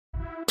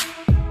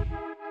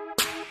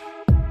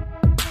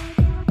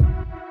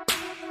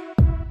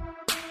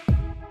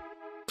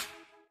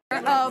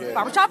of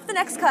Barbershop The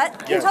Next Cut.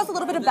 Can you tell us a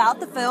little bit about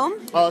the film?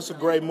 Oh, it's a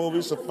great movie.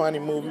 It's a funny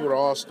movie with an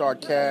all-star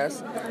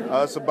cast.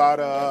 It's about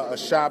a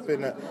shop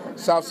in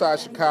south side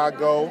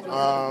Chicago,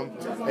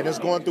 and it's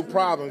going through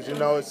problems. You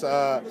know,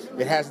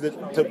 it has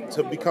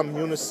to become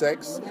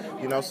unisex.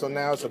 You know, so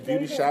now it's a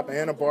beauty shop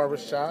and a barber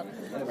shop,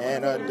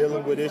 and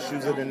dealing with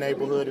issues in the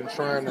neighborhood and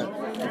trying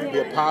to be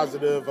a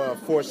positive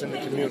force in the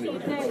community.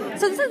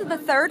 So this is the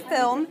third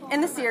film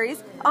in the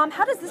series.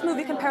 How does this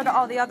movie compare to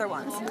all the other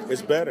ones?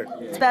 It's better.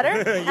 It's better?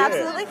 Yeah.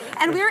 Absolutely.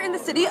 And we're in the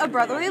city of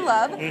brotherly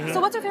love. So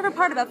what's your favorite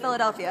part about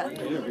Philadelphia?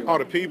 Oh,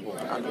 the people.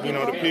 You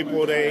know, the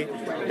people,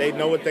 they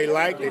know what they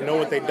like, they know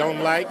what they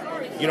don't like.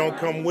 You don't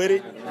come with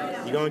it,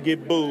 you're going to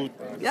get booed.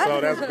 Yeah.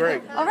 So that's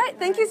great. All right,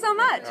 thank you so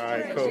much. All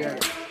right, cool.